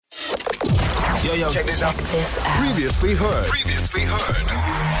Yo, check this out. Previously heard.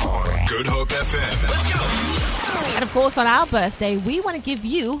 Good Hope FM. Let's go. And of course, on our birthday, we want to give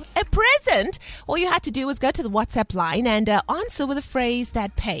you a present. All you had to do was go to the WhatsApp line and answer with a phrase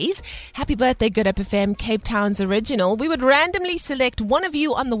that pays. Happy birthday, Good Hope FM, Cape Town's original. We would randomly select one of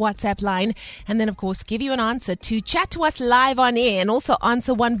you on the WhatsApp line and then, of course, give you an answer to chat to us live on air and also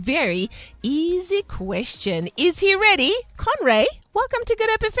answer one very easy question. Is he ready? Conray, welcome to Good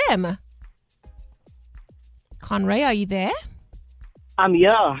Hope FM. Conray, are you there? I'm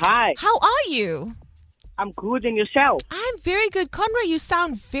here. Hi. How are you? I'm good, and yourself? I'm very good. Conray, you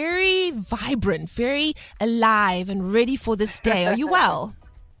sound very vibrant, very alive and ready for this day. Are you well?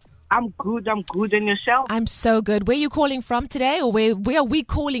 I'm good, and yourself? I'm so good. Where are you calling from today, or where are we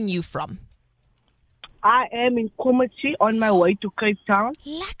calling you from? I am in Komati on my way to Cape Town.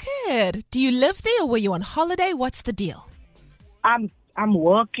 Lekker. Do you live there, or were you on holiday? What's the deal? I'm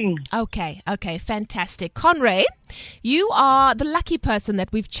working. Okay, fantastic. Conray, you are the lucky person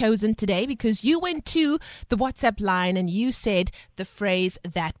that we've chosen today because you went to the WhatsApp line and you said the phrase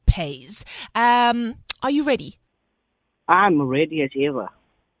that pays. Are you ready? I'm ready as ever.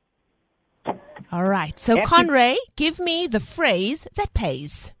 All right. So, Conray, give me the phrase that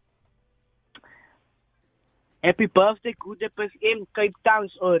pays. Happy birthday, Good Hope FM, Cape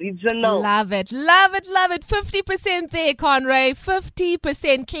Town's original. Love it. 50% there, Conray.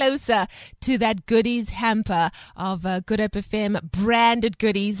 50% closer to that goodies hamper of Good Hope FM branded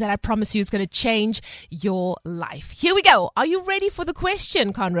goodies that I promise you is going to change your life. Here we go. Are you ready for the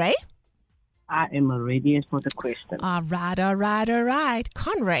question, Conray? I am ready for the question. All right.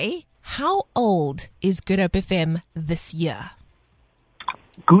 Conray, how old is Good Hope FM this year?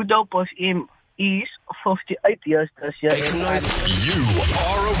 Good Hope FM is 58 years this year. You are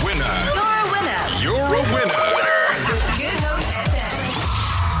a winner. You're a winner.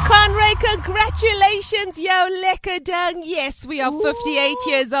 Conray, congratulations, yo, lekker ding. Yes, we are 58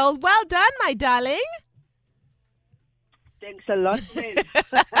 years old. Well done, my darling. Thanks a lot, man.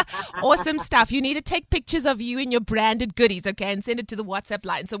 Awesome stuff. You need to take pictures of you in your branded goodies, okay, and send it to the WhatsApp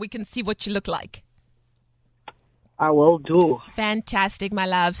line so we can see what you look like. I will do. Fantastic, my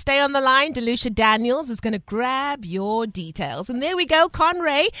love. Stay on the line. Delucia Daniels is going to grab your details. And there we go,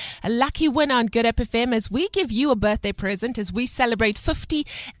 Conray, a lucky winner on Good Hope FM as we give you a birthday present as we celebrate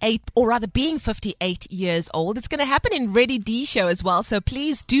 58, or rather being 58 years old. It's going to happen in Ready D Show as well. So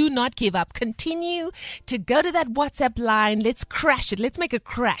please do not give up. Continue to go to that WhatsApp line. Let's crash it. Let's make a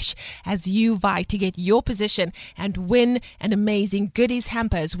crash as you vie to get your position and win an amazing goodies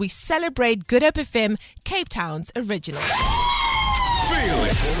hamper as we celebrate Good Hope FM, Cape Town's original. Feel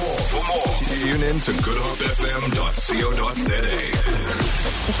it. For more, tune in to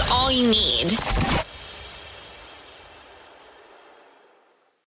goodhopefm.co.za. It's all you need.